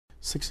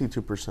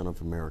62% of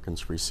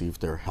Americans receive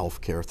their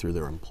health care through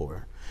their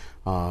employer.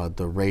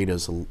 The rate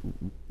is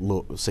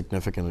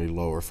significantly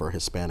lower for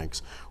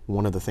Hispanics.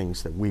 One of the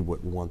things that we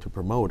would want to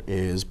promote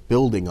is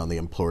building on the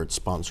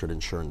employer-sponsored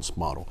insurance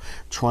model,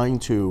 trying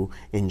to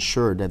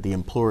ensure that the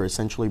employer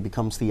essentially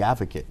becomes the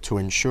advocate to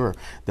ensure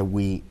that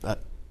we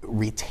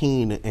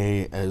retain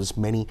as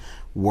many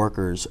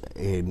workers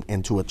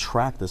and to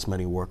attract as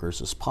many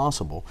workers as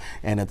possible,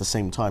 and at the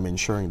same time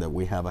ensuring that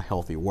we have a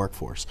healthy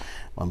workforce.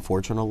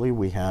 Unfortunately,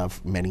 we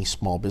have many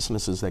small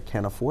businesses that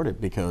can't afford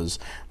it because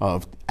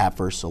of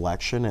adverse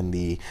selection and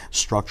the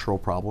structural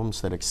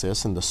problems that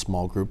exist in the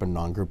small group and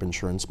non-group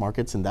insurance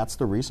markets, and that's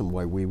the reason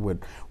why we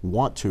would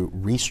want to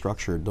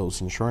restructure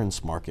those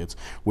insurance markets,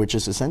 which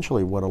is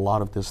essentially what a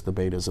lot of this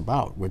debate is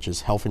about, which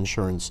is health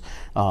insurance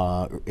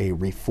a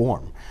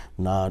reform,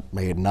 not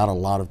a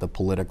lot of the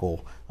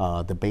political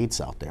debates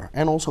out there,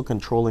 and also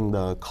controlling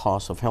the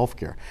cost of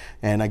healthcare.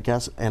 And I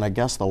guess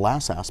the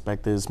last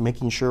aspect is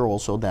making sure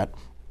also that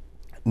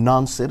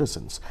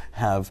non-citizens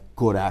have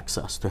good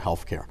access to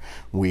healthcare.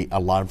 A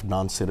lot of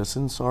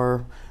non-citizens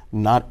are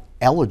not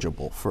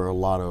eligible for a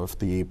lot of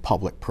the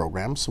public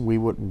programs. We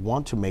would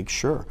want to make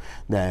sure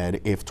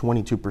that if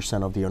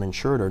 22% of the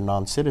uninsured are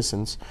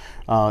non-citizens,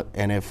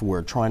 and if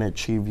we're trying to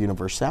achieve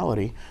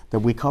universality, that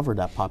we cover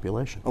that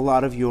population. A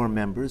lot of your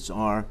members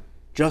are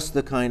just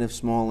the kind of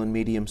small and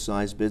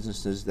medium-sized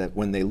businesses that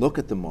when they look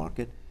at the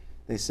market,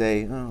 they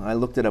say, oh, I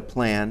looked at a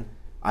plan,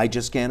 I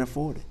just can't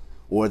afford it.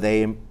 Or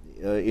they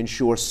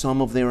insure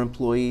some of their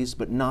employees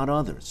but not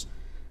others.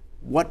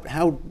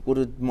 How would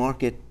a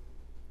market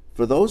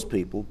for those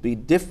people be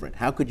different?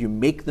 How could you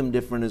make them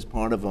different as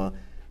part of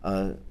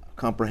a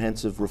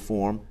comprehensive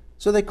reform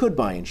so they could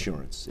buy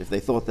insurance if they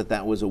thought that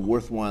that was a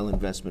worthwhile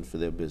investment for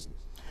their business?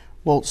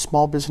 Well,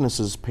 small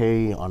businesses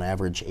pay on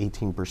average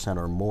 18%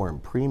 or more in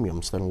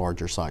premiums than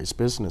larger sized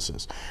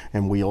businesses.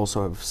 And we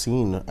also have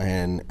seen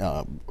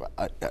a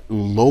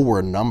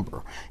lower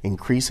number,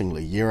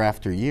 increasingly year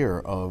after year,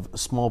 of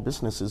small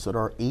businesses that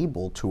are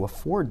able to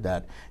afford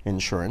that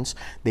insurance.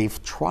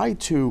 They've tried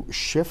to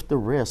shift the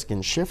risk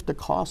and shift the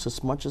cost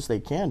as much as they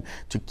can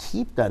to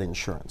keep that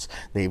insurance.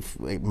 They've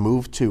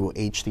moved to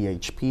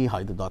HDHP,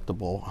 high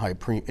deductible,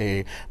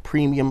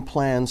 premium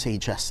plans,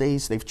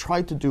 HSAs. They've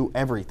tried to do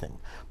everything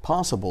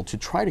possible to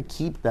try to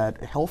keep that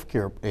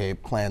healthcare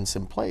plans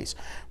in place,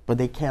 but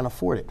they can't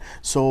afford it.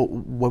 So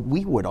what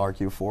we would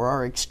argue for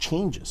are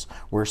exchanges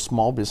where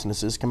small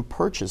businesses can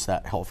purchase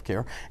that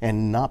healthcare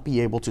and not be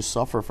able to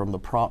suffer from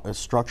the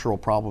structural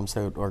problems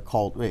that are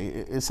called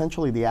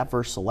essentially the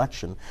adverse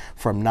selection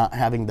from not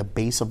having the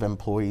base of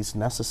employees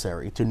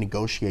necessary to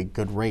negotiate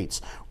good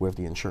rates with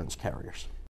the insurance carriers.